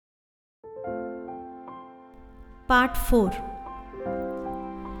Part 4.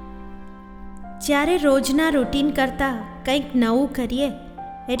 જ્યારે રોજના routine કરતાં કંઈક નવું કરીએ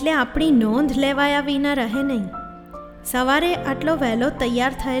એટલે આપણી નોંધ લેવાયા વિના રહે નહીં. સવારે આટલો વહેલો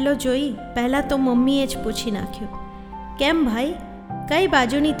તૈયાર થયેલો જોઈ પહેલાં તો મમ્મીએ જ પૂછી નાખ્યું, કેમ ભાઈ, કઈ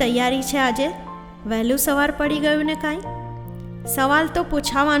બાજુની તૈયારી છે આજે? વહેલું સવાર પડી ગયું ને કાંઈ? સવાલ તો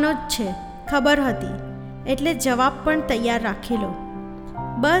પૂછાવાનો જ છે, ખબર હતી, એટલે જવાબ પણ તૈયાર રાખી લો.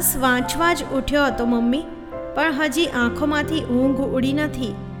 બસ વાંચવા જ ઉઠ્યો હતો મમ્મી, પણ હજી આંખોમાંથી ઊંઘ ઉડી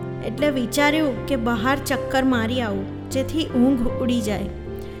નથી, એટલે વિચાર્યું કે બહાર ચક્કર મારી આવું જેથી ઊંઘ ઉડી જાય.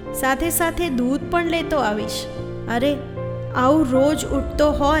 સાથે સાથે દૂધ પણ લેતો આવીશ. અરે, આવું રોજ ઉઠતો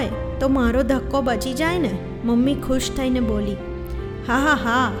હોય તો મારો ધક્કો બચી જાય ને, મમ્મી ખુશ થઈને બોલી.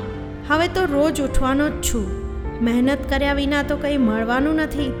 હા, હવે તો રોજ ઉઠવાનો જ છું. મહેનત કર્યા વિના તો કંઈ મળવાનું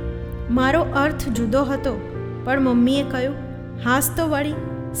નથી. મારો અર્થ જુદો હતો, પણ મમ્મીએ કહ્યું, હાસ તો વળી,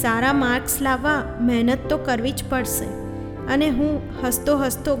 સારા માર્ક્સ લાવવા મહેનત તો કરવી જ પડશે. અને હું હસતો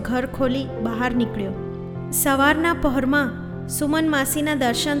હસતો ઘર ખોલી બહાર નીકળ્યો. સવારના પહોરમાં સુમન માસીના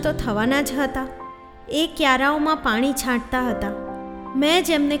દર્શન તો થવાના જ હતા. એ ક્યારાઓમાં પાણી છાંટતા હતા. મેં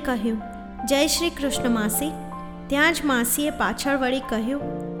જ એમને કહ્યું, જય શ્રી કૃષ્ણ માસી. ત્યાં જ માસીએ પાછળ વળી કહ્યું,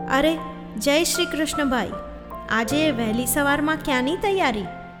 અરે જય શ્રી કૃષ્ણ ભાઈ, આજે વહેલી સવારમાં ક્યાંની તૈયારી?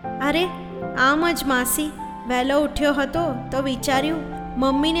 અરે આમ જ માસી, વહેલો ઉઠ્યો હતો તો વિચાર્યું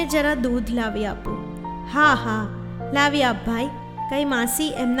મમ્મીને જરા દૂધ લાવી આપું. હા, લાવી આપ ભાઈ, કંઈ માસી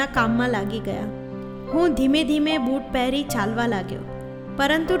એમના કામમાં લાગી ગયા. હું ધીમે ધીમે બૂટ પહેરી ચાલવા લાગ્યો,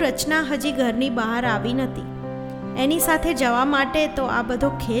 પરંતુ રચના હજી ઘરની બહાર આવી નહોતી. એની સાથે જવા માટે તો આ બધો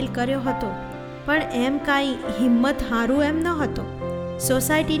ખેલ કર્યો હતો, પણ એમ કાંઈ હિંમત હારું એમ ન હતો.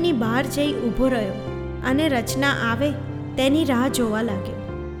 સોસાયટીની બહાર જઈ ઊભો રહ્યો અને રચના આવે તેની રાહ જોવા લાગ્યો.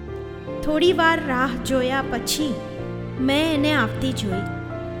 થોડી વાર રાહ જોયા પછી મેં એને આવતી જોઈ.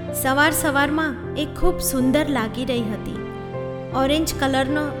 સવારમાં એ ખૂબ સુંદર લાગી રહી હતી. ઓરેન્જ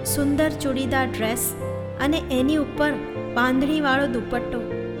કલરનો સુંદર ચૂડીદાર ડ્રેસ અને એની ઉપર બાંધણીવાળો દુપટ્ટો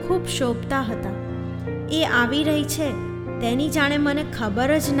ખૂબ શોભતા હતા. એ આવી રહી છે તેની જાણે મને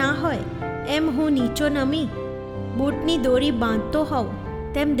ખબર જ ના હોય એમ હું નીચો નમી બૂટની દોરી બાંધતો હોઉં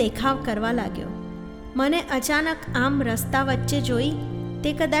તેમ દેખાવ કરવા લાગ્યો. મને અચાનક આમ રસ્તા વચ્ચે જોઈ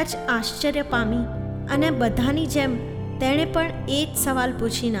તે કદાચ આશ્ચર્ય પામી અને બધાની જેમ તેણે પણ એ જ સવાલ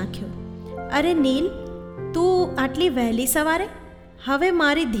પૂછી નાખ્યો, અરે નીલ, તું આટલી વહેલી સવારે? હવે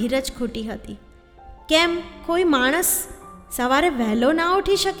મારી ધીરજ ખૂટી હતી. કેમ, કોઈ માણસ સવારે વહેલો ના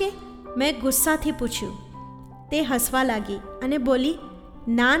ઉઠી શકે? મેં ગુસ્સાથી પૂછ્યું. તે હસવા લાગી અને બોલી,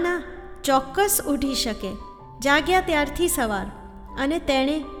 ના, ચોક્કસ ઉઠી શકે, જાગ્યા ત્યારથી સવાર. અને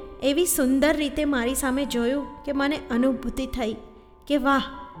તેણે એવી સુંદર રીતે મારી સામે જોયું કે મને અનુભૂતિ થઈ કે વાહ,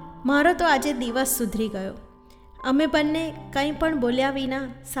 મારો તો આજે દિવસ સુધરી ગયો. અમે બંને કંઈ પણ બોલ્યા વિના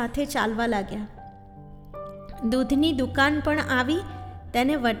સાથે ચાલવા લાગ્યા. દૂધની દુકાન પણ આવી,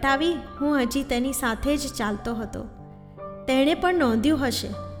 તેને વટાવી હું હજી તેની સાથે જ ચાલતો હતો. તેણે પણ નોંધ્યું હશે,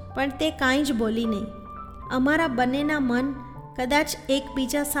 પણ તે કાંઈ જ બોલી નહીં. અમારા બંનેના મન કદાચ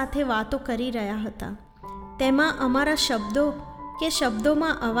એકબીજા સાથે વાતો કરી રહ્યા હતા. તેમાં અમારા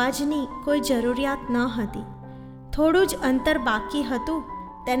શબ્દોમાં અવાજની કોઈ જરૂરિયાત ન હતી. થોડું જ અંતર બાકી હતું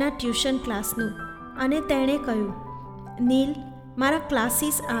તેના ટ્યુશન ક્લાસનું, અને તેણે કહ્યું, નીલ, મારા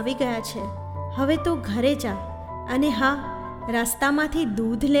ક્લાસીસ આવી ગયા છે, હવે તું ઘરે જા. અને હા, રસ્તામાંથી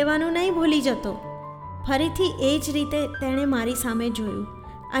દૂધ લેવાનું નહીં ભૂલી જતો. ફરીથી એ જ રીતે તેણે મારી સામે જોયું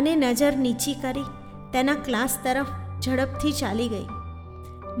અને નજર નીચી કરી તેના ક્લાસ તરફ ઝડપથી ચાલી ગઈ.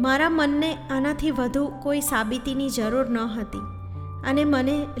 મારા મનને આનાથી વધુ કોઈ સાબિતીની જરૂર ન હતી, અને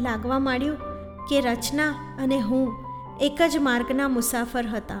મને લાગવા માંડ્યું કે રચના અને હું એક જ માર્ગના મુસાફર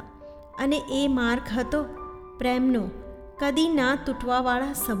હતા, અને એ માર્ગ હતો પ્રેમનો, કદી ના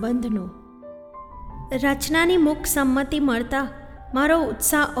તૂટવાવાળા સંબંધનો. રચનાની મુખ સંમતિ મળતા મારો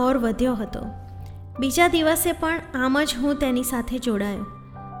ઉત્સાહ ઓર વધ્યો હતો. બીજા દિવસે પણ આમ જ હું તેની સાથે જોડાયો.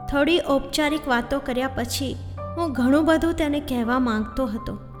 થોડી ઔપચારિક વાતો કર્યા પછી હું ઘણું બધું તેને કહેવા માંગતો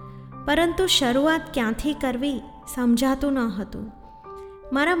હતો, પરંતુ શરૂઆત ક્યાંથી કરવી સમજાતું ન હતું.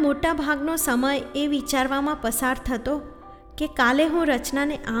 મારા મોટા ભાગનો સમય એ વિચારવામાં પસાર થતો કે કાલે હું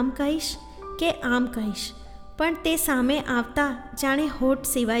રચનાને આમ કહીશ કે આમ કહીશ, પણ તે સામે આવતા જાણે હોઠ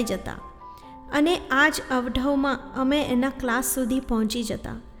સિવાય જતા. અને આ જ અવઢવમાં અમે એના ક્લાસ સુધી પહોંચી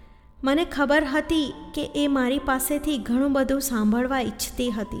જતા. મને ખબર હતી કે એ મારી પાસેથી ઘણું બધું સાંભળવા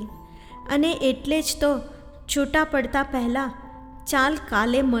ઈચ્છતી હતી, અને એટલે જ તો છૂટા પડતા પહેલાં ચાલ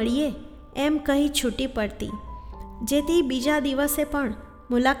કાલે મળીએ એમ કહી છૂટી પડતી, જેથી બીજા દિવસે પણ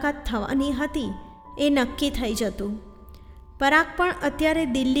મુલાકાત થવાની હતી એ નક્કી થઈ જતું. પરાગ પણ અત્યારે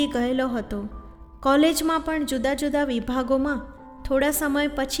દિલ્હી ગયેલો હતો. કોલેજમાં પણ જુદા જુદા વિભાગોમાં થોડા સમય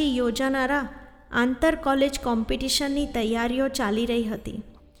પછી યોજાનારા આંતર કોલેજ કોમ્પિટિશનની તૈયારીઓ ચાલી રહી હતી.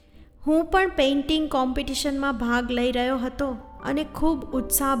 હું પણ પેઇન્ટિંગ કોમ્પિટિશનમાં ભાગ લઈ રહ્યો હતો અને ખૂબ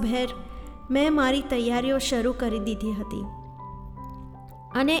ઉત્સાહભેર મેં મારી તૈયારીઓ શરૂ કરી દીધી હતી.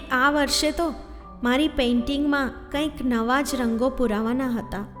 અને આ વર્ષે તો મારી પેઇન્ટિંગમાં કંઈક નવા જ રંગો પૂરાવાના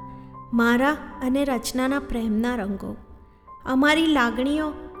હતા. મારા અને રચનાના પ્રેમના રંગો, અમારી લાગણીઓ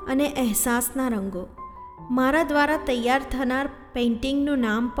અને અહેસાસના રંગો. મારા દ્વારા તૈયાર થનાર પેઇન્ટિંગનું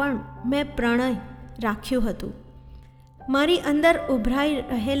નામ પણ મેં પ્રણય રાખ્યું હતું. મારી અંદર ઉભરાઈ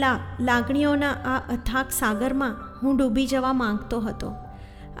રહેલા લાગણીઓના આ અથાગ સાગરમાં હું ડૂબી જવા માંગતો હતો.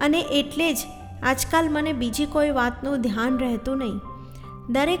 અને એટલે જ આજકાલ મને બીજી કોઈ વાતનું ધ્યાન રહેતું નહીં.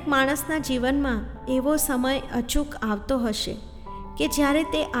 દરેક માણસના જીવનમાં એવો સમય અચૂક આવતો હશે કે જ્યારે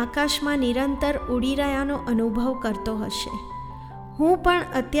તે આકાશમાં નિરંતર ઉડી રહ્યાનો અનુભવ કરતો હશે. હું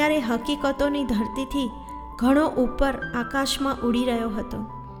પણ અત્યારે હકીકતોની ધરતીથી ઘણો ઉપર આકાશમાં ઉડી રહ્યો હતો,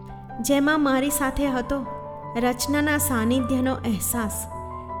 જેમાં મારી સાથે હતો રચનાના સાનિધ્યનો અહેસાસ.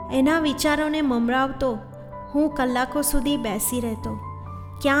 એના વિચારોને મમરાવતો હું કલાકો સુધી બેસી રહેતો.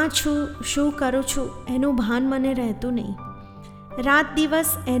 ક્યાં છું, શું કરું છું એનું ભાન મને રહેતું નહીં. રાત દિવસ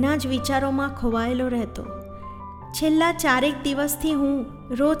એના જ વિચારોમાં ખોવાયેલો રહેતો. છેલ્લા 4 દિવસથી હું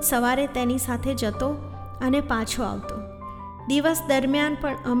રોજ સવારે તેની સાથે જતો અને પાછો આવતો. દિવસ દરમિયાન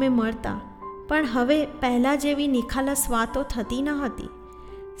પણ અમે મળતા, પણ હવે પહેલાં જેવી નિખાલસ વાતો થતી ન હતી.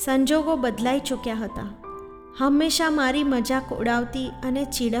 સંજોગો બદલાઈ ચૂક્યા હતા. હંમેશા મારી મજાક ઉડાવતી અને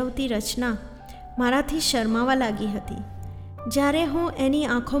ચીડવતી રચના મારાથી શરમાવા લાગી હતી. જ્યારે હું એની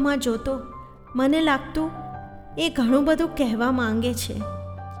આંખોમાં જોતો, મને લાગતું એ ઘણું બધું કહેવા માંગે છે.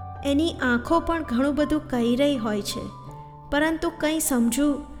 એની આંખો પણ ઘણું બધું કહી રહી હોય છે, પરંતુ કંઈ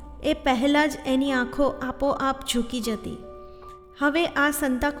સમજવું એ પહેલાં જ એની આંખો આપોઆપ ઝૂકી જતી. હવે આ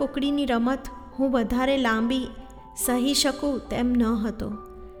સંતા કુકડીની રમત હું વધારે લાંબી સહી શકું તેમ ન હતો.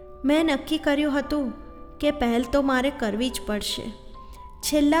 મેં નક્કી કર્યું હતું કે પહેલ તો મારે કરવી જ પડશે.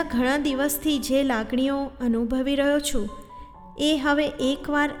 છેલ્લા ઘણા દિવસથી જે લાગણીઓ અનુભવી રહ્યો છું એ હવે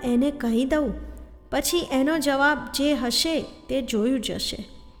એકવાર એને કહી દઉં, પછી એનો જવાબ જે હશે તે જોયું જશે.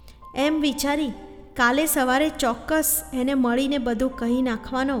 એમ વિચારી કાલે સવારે ચોક્કસ એને મળીને બધું કહી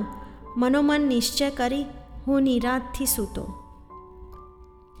નાખવાનો મનોમન નિશ્ચય કરી હું નિરાંતથી સૂતો.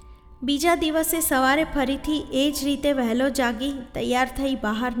 બીજા દિવસે સવારે ફરીથી એ જ રીતે વહેલો જાગી તૈયાર થઈ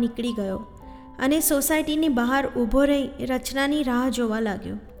બહાર નીકળી ગયો અને સોસાયટીની બહાર ઊભો રહી રચનાની રાહ જોવા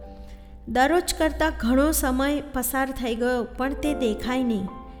લાગ્યો. દરરોજ કરતાં ઘણો સમય પસાર થઈ ગયો, પણ તે દેખાય નહીં.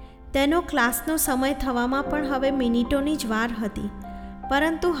 તેનો ક્લાસનો સમય થવામાં પણ હવે મિનિટોની જ વાર હતી,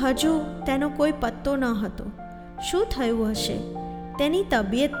 પરંતુ હજુ તેનો કોઈ પત્તો ન હતો. શું થયું હશે? તેની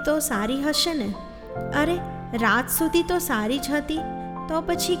તબિયત તો સારી હશે ને? અરે, રાત સુધી તો સારી જ હતી, તો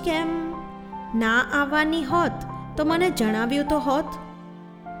પછી કેમ ના આવવાની હોત તો મને જણાવ્યું તો હોત,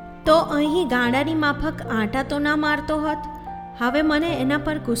 તો અહીં ગાડાની માફક આંટા તો ના મારતો હોત. હવે મને એના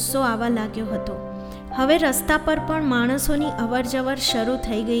પર ગુસ્સો આવવા લાગ્યો હતો. હવે રસ્તા પર પણ માણસોની અવરજવર શરૂ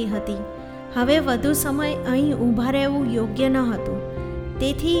થઈ ગઈ હતી. હવે વધુ સમય અહીં ઊભા રહેવું યોગ્ય ન હતું.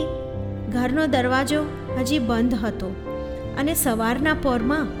 તેથી ઘરનો દરવાજો હજી બંધ હતો અને સવારના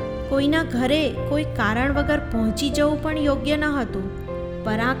પોરમાં કોઈના ઘરે કોઈ કારણ વગર પહોંચી જવું પણ યોગ્ય ન હતું.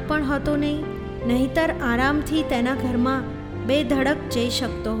 પરાગ પણ હતો નહીં, નહીંતર આરામથી તેના ઘરમાં બેધડક જઈ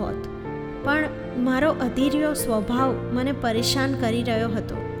શકતો હોત. પણ મારો અધીર્યો સ્વભાવ મને પરેશાન કરી રહ્યો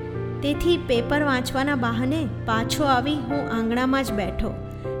હતો. તેથી પેપર વાંચવાના બહાને પાછો આવી હું આંગણામાં જ બેઠો,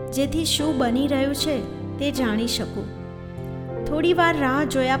 જેથી શું બની રહ્યું છે તે જાણી શકું. થોડી વાર રાહ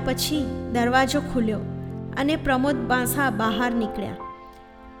જોયા પછી દરવાજો ખુલ્યો અને પ્રમોદ બાસા બહાર નીકળ્યા.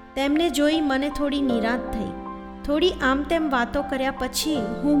 તેમને જોઈ મને થોડી નિરાંત થઈ. થોડી આમ તેમ વાતો કર્યા પછી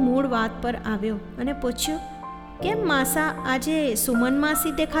હું મૂળ વાત પર આવ્યો અને પૂછ્યું, કેમ માસા આજે સુમન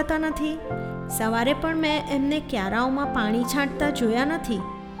માસી દેખાતા નથી? સવારે પણ મેં એમને ક્યારાઓમાં પાણી છાંટતા જોયા નથી.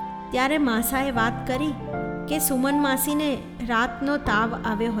 ત્યારે માસાએ વાત કરી કે સુમન માસીને રાતનો તાવ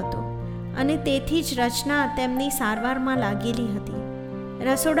આવ્યો હતો અને તેથી જ રચના તેમની સારવારમાં લાગેલી હતી.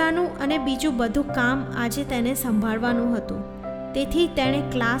 રસોડાનું અને બીજું બધું કામ આજે તેને સંભાળવાનું હતું, તેથી તેણે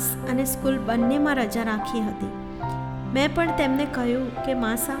ક્લાસ અને સ્કૂલ બંનેમાં રજા રાખી હતી. મેં પણ તેમને કહ્યું કે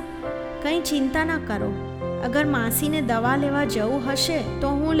માસા, કંઈ ચિંતા ન કરો. અગર માસીને દવા લેવા જવું હશે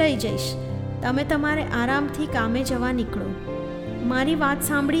તો હું લઈ જઈશ. તમે તમારે આરામથી કામે જવા નીકળો. મારી વાત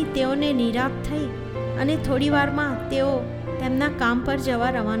સાંભળી તેઓને નિરાંત થઈ અને થોડી વારમાં તેઓ તેમના કામ પર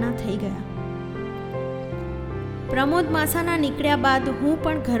જવા રવાના થઈ ગયા. પ્રમોદ માસાના નીકળ્યા બાદ હું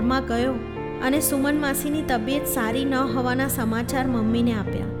પણ ઘરમાં ગયો અને સુમન માસીની તબિયત સારી ન હોવાના સમાચાર મમ્મીને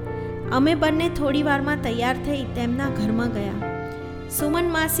આપ્યા. અમે બંને થોડી વારમાં તૈયાર થઈ તેમના ઘરમાં ગયા.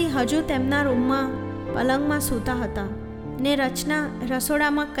 સુમન માસી હજુ તેમના રૂમમાં પલંગમાં સૂતા હતા. ને રચના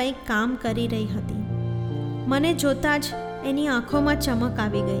રસોડામાં કંઈક કામ કરી રહી હતી. મને જોતાં જ એની આંખોમાં ચમક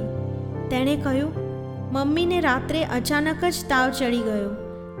આવી ગઈ. તેણે કહ્યું, મમ્મીને રાત્રે અચાનક જ તાવ ચડી ગયો.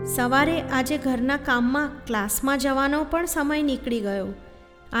 સવારે આજે ઘરના કામમાં ક્લાસમાં જવાનો પણ સમય નીકળી ગયો.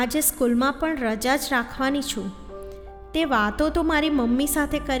 આજે સ્કૂલમાં પણ રજા જ રાખવાની છું. તે વાતો તો મારી મમ્મી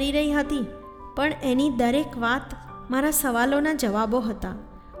સાથે કરી રહી હતી, પણ એની દરેક વાત મારા સવાલોના જવાબો હતા.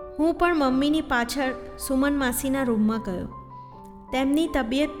 હું પણ મમ્મીની પાછળ સુમન માસીના રૂમમાં ગયો. તેમની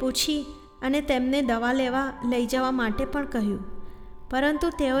તબિયત પૂછી અને તેમને દવા લેવા લઈ જવા માટે પણ કહ્યું, પરંતુ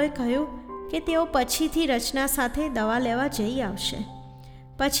તેઓએ કહ્યું કે તેઓ પછીથી રચના સાથે દવા લેવા જઈ આવશે.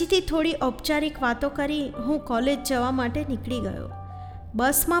 પછીથી થોડી ઔપચારિક વાતો કરી હું કોલેજ જવા માટે નીકળી ગયો.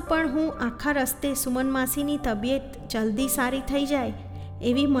 બસમાં પણ હું આખા રસ્તે સુમન માસીની તબિયત જલ્દી સારી થઈ જાય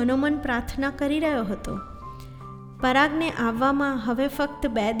એવી મનોમન પ્રાર્થના કરી રહ્યો હતો. પરાગને આવવામાં હવે ફક્ત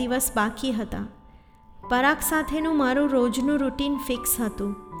 2 દિવસ બાકી હતા. પરાગ સાથેનું મારું રોજનું રૂટીન ફિક્સ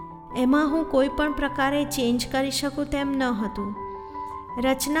હતું. એમાં હું કોઈ પણ પ્રકારે ચેન્જ કરી શકું તેમ ન હતું.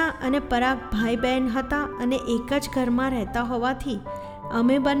 રચના અને પરાગ ભાઈ બહેન હતા અને એક જ ઘરમાં રહેતા હોવાથી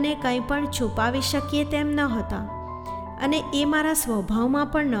અમે બંને કંઈ પણ છુપાવી શકીએ તેમ ન હતા, અને એ મારા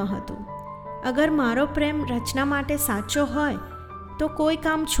સ્વભાવમાં પણ ન હતું. અગર મારો પ્રેમ રચના માટે સાચો હોય તો કોઈ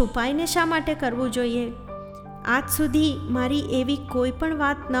કામ છુપાઈને શા માટે કરવું જોઈએ? આજ સુધી મારી એવી કોઈ પણ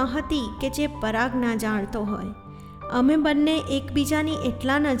વાત ન હતી કે જે પરાગ ના જાણતો હોય. અમે બંને એકબીજાની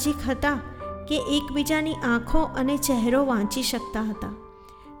એટલા નજીક હતા કે એકબીજાની આંખો અને ચહેરો વાંચી શકતા હતા.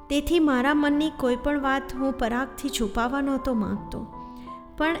 તેથી મારા મનની કોઈ પણ વાત હું પરાગથી છુપાવવા નહોતો માંગતો,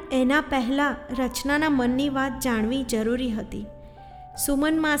 પણ એના પહેલાં રચનાના મનની વાત જાણવી જરૂરી હતી.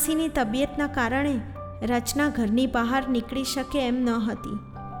 સુમન માસીની તબિયતના કારણે રચના ઘરની બહાર નીકળી શકે એમ ન હતી.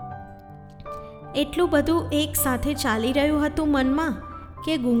 એટલું બધું એક સાથે ચાલી રહ્યું હતું મનમાં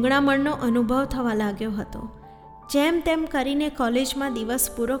કે ગૂંગળામણનો અનુભવ થવા લાગ્યો હતો. જેમ તેમ કરીને કોલેજમાં દિવસ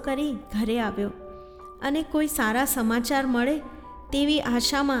પૂરો કરી ઘરે આવ્યો અને કોઈ સારા સમાચાર મળે તેવી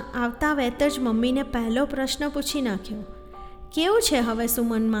આશામાં આવતા વેત જ મમ્મીને પહેલો પ્રશ્ન પૂછી નાખ્યો, કેવું છે હવે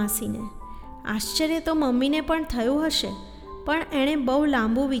સુમન માસીને? આશ્ચર્ય તો મમ્મીને પણ થયું હશે, પણ એણે બહુ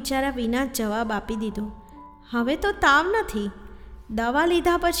લાંબુ વિચાર્યા વિના જ જવાબ આપી દીધો, હવે તો તાવ નથી, દવા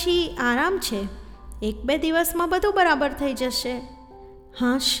લીધા પછી આરામ છે, 1-2 દિવસમાં બધું બરાબર થઈ જશે.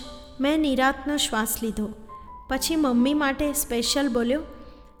 હાશ, મેં નિરાંતનો શ્વાસ લીધો. પછી મમ્મી માટે સ્પેશિયલ બોલ્યો,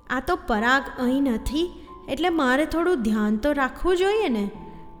 આ તો પરાગ અહીં નથી એટલે મારે થોડું ધ્યાન તો રાખવું જોઈએ ને.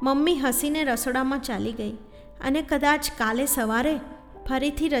 મમ્મી હસીને રસોડામાં ચાલી ગઈ અને કદાચ કાલે સવારે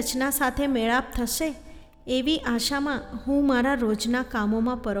ફરીથી રચના સાથે મેળાપ થશે એવી આશામાં હું મારા રોજના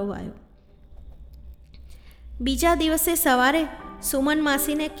કામોમાં પરોવાયો. બીજા દિવસે સવારે સુમન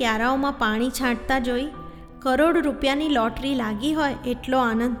માસીને ક્યારાઓમાં પાણી છાંટતા જોઈ કરોડ રૂપિયાની લોટરી લાગી હોય એટલો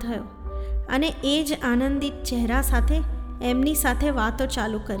આનંદ થયો, અને એ જ આનંદિત ચહેરા સાથે એમની સાથે વાતો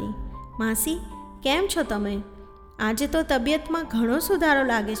ચાલુ કરી. માસી, કેમ છો તમે? આજે તો તબિયતમાં ઘણો સુધારો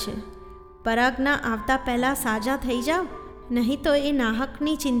લાગે છે. પરાગના આવતા પહેલાં સાજા થઈ જાઓ, નહીં તો એ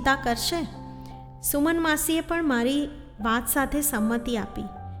નાહકની ચિંતા કરશે. સુમન માસીએ પણ મારી વાત સાથે સંમતિ આપી.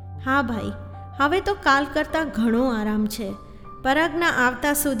 હા ભાઈ, હવે તો કાલ કરતાં ઘણો આરામ છે. પરાગના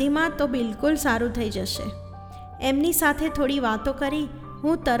આવતા સુધીમાં તો બિલકુલ સારું થઈ જશે. એમની સાથે થોડી વાતો કરી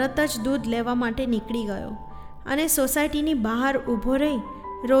હું તરત જ દૂધ લેવા માટે નીકળી ગયો અને સોસાયટીની બહાર ઊભો રહી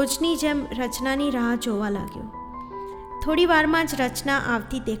રોજની જેમ રચનાની રાહ જોવા લાગ્યો. થોડી વારમાં જ રચના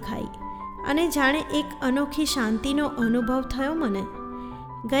આવતી દેખાઈ અને જાણે એક અનોખી શાંતિનો અનુભવ થયો મને.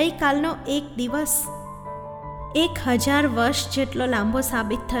 ગઈકાલનો એક દિવસ 1000 વર્ષ જેટલો લાંબો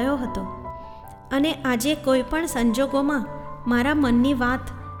સાબિત થયો હતો, અને આજે કોઈ પણ સંજોગોમાં મારા મનની વાત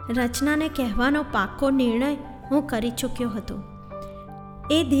રચનાને કહેવાનો પાક્કો નિર્ણય હું કરી ચૂક્યો હતો.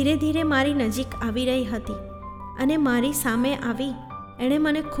 એ ધીરે ધીરે મારી નજીક આવી રહી હતી અને મારી સામે આવી એણે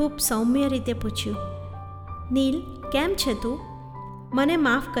મને ખૂબ સૌમ્ય રીતે પૂછ્યું, નીલ, કેમ છે તું? મને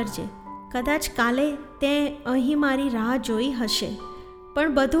માફ કરજે, કદાચ કાલે તે અહીં મારી રાહ જોઈ હશે,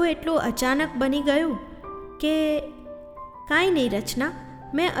 પણ બધું એટલું અચાનક બની ગયું કે... કાંઈ નહીં રચના,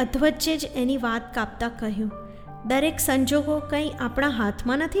 મેં અધવચ્ચે જ એની વાત કાપતા કહ્યું, દરેક સંજોગો કંઈ આપણા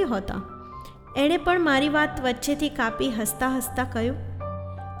હાથમાં નથી હોતા. એણે પણ મારી વાત વચ્ચેથી કાપી હસતા હસતા કહ્યું,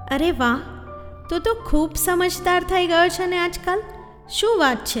 અરે વાહ, તું તો ખૂબ સમજદાર થઈ ગયો છે ને આજકાલ. શું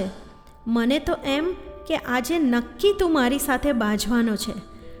વાત છે? મને તો એમ કે આજે નક્કી તું મારી સાથે બાજવાનો છે.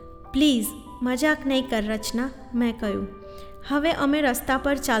 પ્લીઝ મજાક નહીં કર રચના, મેં કહ્યું. હવે અમે રસ્તા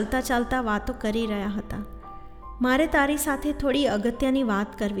પર ચાલતા ચાલતા વાતો કરી રહ્યા હતા. મારે તારી સાથે થોડી અગત્યની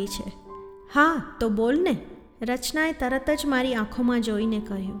વાત કરવી છે. હા તો બોલ ને, રચનાએ તરત જ મારી આંખોમાં જોઈને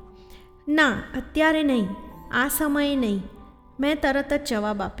કહ્યું. ના, અત્યારે નહીં, આ સમયે નહીં, મેં તરત જ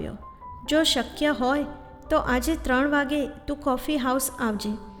જવાબ આપ્યો. જો શક્ય હોય તો આજે 3 વાગે તું કોફી હાઉસ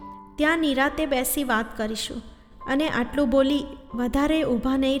આવજે. ત્યાં નિરાતે બેસી વાત કરીશું. અને આટલું બોલી વધારે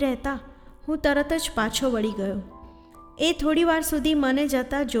ઊભા નહીં રહેતા હું તરત જ પાછો વળી ગયો. એ થોડી વાર સુધી મને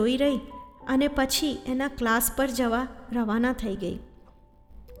જતાં જોઈ રહી અને પછી એના ક્લાસ પર જવા રવાના થઈ ગઈ.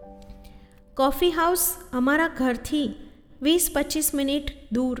 કોફી હાઉસ અમારા ઘરથી 20-25 મિનિટ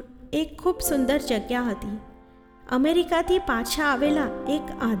દૂર એક ખૂબ સુંદર જગ્યા હતી. અમેરિકાથી પાછા આવેલા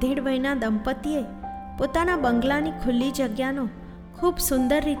એક આધેડ વયના દંપતીએ પોતાના બંગલાની ખુલ્લી જગ્યાનો ખૂબ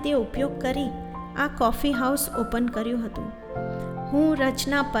સુંદર રીતે ઉપયોગ કરી આ કોફી હાઉસ ઓપન કર્યું હતું. હું,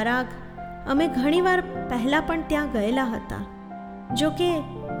 રચના, પરાગ અમે ઘણીવાર પહેલાં પણ ત્યાં ગયેલા હતા. જો કે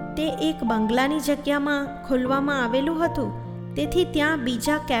તે એક બંગલાની જગ્યામાં ખોલવામાં આવેલું હતું, તેથી ત્યાં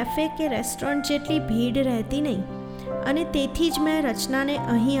બીજા કેફે કે રેસ્ટોરન્ટ જેટલી ભીડ રહેતી નહીં અને તેથી જ મેં રચનાને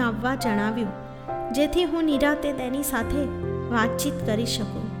અહીં આવવા જણાવ્યું, જેથી હું નિરાતે તેની સાથે વાતચીત કરી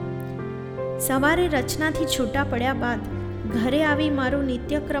શકું. સવારે રચનાથી છૂટા પડ્યા બાદ ઘરે આવી મારું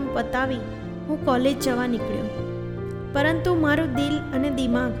નિત્યક્રમ પતાવી હું કોલેજ જવા નીકળ્યો. પરંતુ મારું દિલ અને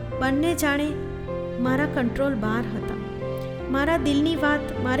દિમાગ બંને જાણે મારા કંટ્રોલ બહાર હતા. મારા દિલની વાત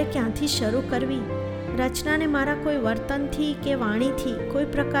મારે ક્યાંથી શરૂ કરવી, રચનાને મારા કોઈ વર્તનથી કે વાણીથી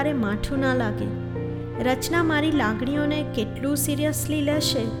કોઈ પ્રકારે માઠું ના લાગે, રચના મારી લાગણીઓને કેટલું સિરિયસલી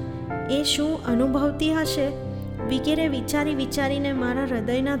લેશે, એ શું અનુભવતી હશે વગેરે વિચારી વિચારીને મારા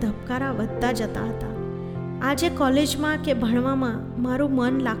હૃદયના ધબકારા વધતા જતા હતા. આજે કોલેજમાં કે ભણવામાં મારું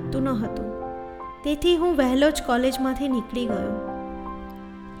મન લાગતું ન હતું, તેથી હું વહેલો જ કોલેજમાંથી નીકળી ગયો.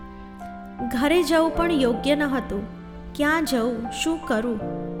 ઘરે જવું પણ યોગ્ય ન હતું. ક્યાં જવું, શું કરવું,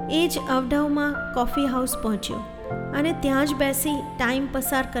 એ જ અવઢવમાં કોફી હાઉસ પહોંચ્યો અને ત્યાં જ બેસી ટાઈમ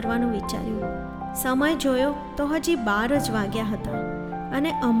પસાર કરવાનું વિચાર્યું. સમય જોયો તો હજી 12 જ વાગ્યા હતા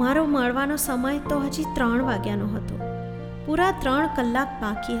અને અમારો મળવાનો સમય તો હજી 3 વાગ્યાનો હતો. પૂરા 3 કલાક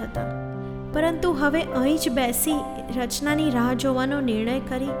બાકી હતા. પરંતુ હવે અહીં જ બેસી રચનાની રાહ જોવાનો નિર્ણય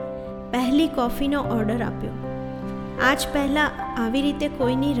કરી પહેલી કોફીનો ઓર્ડર આપ્યો. આજ પહેલાં આવી રીતે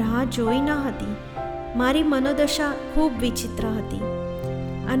કોઈની રાહ જોઈ ન હતી. મારી મનોદશા ખૂબ વિચિત્ર હતી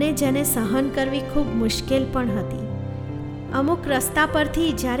અને જેને સહન કરવી ખૂબ મુશ્કેલ પણ હતી. અમુક રસ્તા પરથી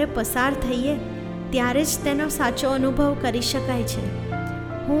જ્યારે પસાર થઈએ ત્યારે જ તેનો સાચો અનુભવ કરી શકાય છે.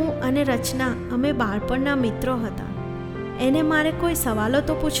 હું અને રચના અમે બાળપણના મિત્રો હતા. એને મારે કોઈ સવાલો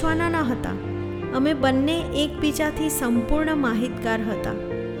તો પૂછવાના ન હતા. અમે બંને એકબીજાથી સંપૂર્ણ માહિતગાર હતા,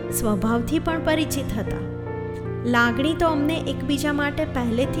 સ્વભાવથી પણ પરિચિત હતા. લાગણી તો અમને એકબીજા માટે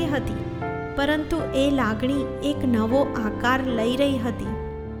પહેલેથી હતી, પરંતુ એ લાગણી એક નવો આકાર લઈ રહી હતી.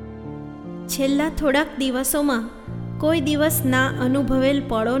 છેલ્લા થોડાક દિવસોમાં કોઈ દિવસ ના અનુભવેલ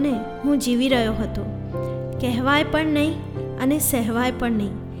પળોને હું જીવી રહ્યો હતો. કહેવાય પણ નહીં અને સહેવાય પણ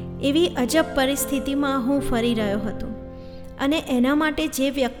નહીં એવી અજબ પરિસ્થિતિમાં હું ફરી રહ્યો હતો. અને એના માટે જે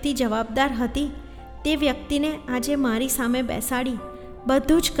વ્યક્તિ જવાબદાર હતી તે વ્યક્તિને આજે મારી સામે બેસાડી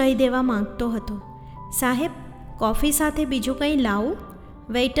બધું જ કહી દેવા માંગતો હતો. સાહેબ, કોફી સાથે બીજું કંઈ લાવું?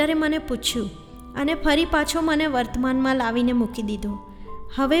 વેઇટરે મને પૂછ્યું અને ફરી પાછો મને વર્તમાનમાં લાવીને મૂકી દીધો.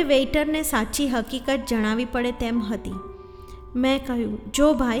 હવે વેઇટરને સાચી હકીકત જણાવી પડે તેમ હતી. મેં કહ્યું, જો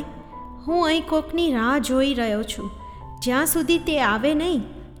ભાઈ, હું અહીં કોકની રાહ જોઈ રહ્યો છું. જ્યાં સુધી તે આવે નહીં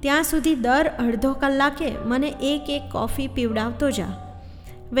ત્યાં સુધી દર અડધો કલાકે મને એક કોફી પીવડાવતો જા.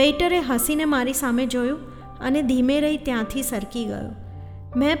 વેઇટરે હસીને મારી સામે જોયું અને ધીમે રહી ત્યાંથી સરકી ગયો.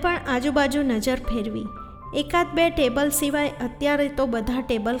 મેં પણ આજુબાજુ નજર ફેરવી. 1-2 ટેબલ સિવાય અત્યારે તો બધા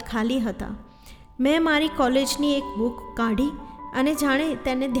ટેબલ ખાલી હતા. મેં મારી કોલેજની એક બુક કાઢી અને જાણે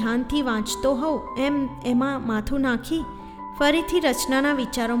તેને ધ્યાનથી વાંચતો હોઉં એમ એમાં માથું નાખી ફરીથી રચનાના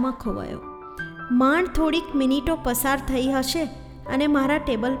વિચારોમાં ખોવાયો. માંડ થોડીક મિનિટો પસાર થઈ હશે અને મારા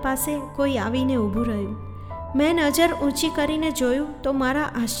ટેબલ પાસે કોઈ આવીને ઊભું રહ્યું. મેં નજર ઊંચી કરીને જોયું તો મારા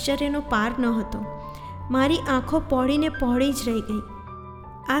આશ્ચર્યનો પાર ન હતો. મારી આંખો પહોળીને પહોળી જ રહી ગઈ.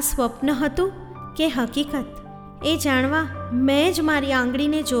 આ સ્વપ્ન હતું કે હકીકત, એ જાણવા મેં જ મારી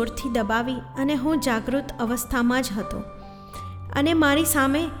આંગળીને જોરથી દબાવી અને હું જાગૃત અવસ્થામાં જ હતો. અને મારી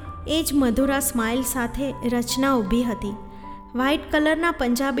સામે એ જ મધુરા સ્માઇલ સાથે રચના ઊભી હતી. વ્હાઇટ કલરના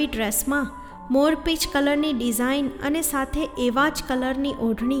પંજાબી ડ્રેસમાં મોરપીંચ કલરની ડિઝાઇન અને સાથે એવા જ કલરની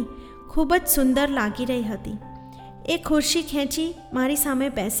ઓઢણી ખૂબ જ સુંદર લાગી રહી હતી. એ ખુરશી ખેંચી મારી સામે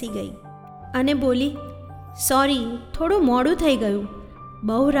બેસી ગઈ અને બોલી, સોરી, થોડું મોડું થઈ ગયું.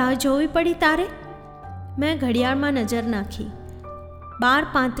 બહુ રાહ જોવી પડી તારે? મેં ઘડિયાળમાં નજર નાખી.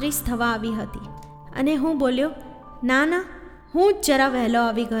 12:35 થવા આવી હતી અને હું બોલ્યો, ના ના, હું જ જરા વહેલો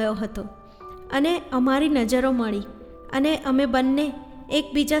આવી ગયો હતો. અને અમારી નજરો મળી અને અમે બંને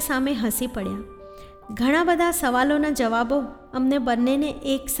એકબીજા સામે હસી પડ્યા. ઘણા બધા સવાલોના જવાબો અમને બંનેને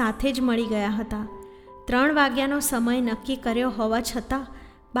એક સાથે જ મળી ગયા હતા. 3 વાગ્યાનો સમય નક્કી કર્યો હોવા છતાં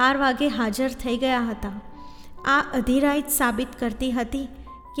 12 વાગે હાજર થઈ ગયા હતા. આ અધીરાઈ જ સાબિત કરતી હતી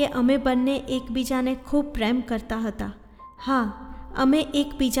કે અમે બંને એકબીજાને ખૂબ પ્રેમ કરતા હતા. હા, અમે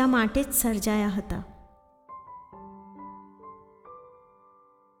એકબીજા માટે જ સર્જાયા હતા.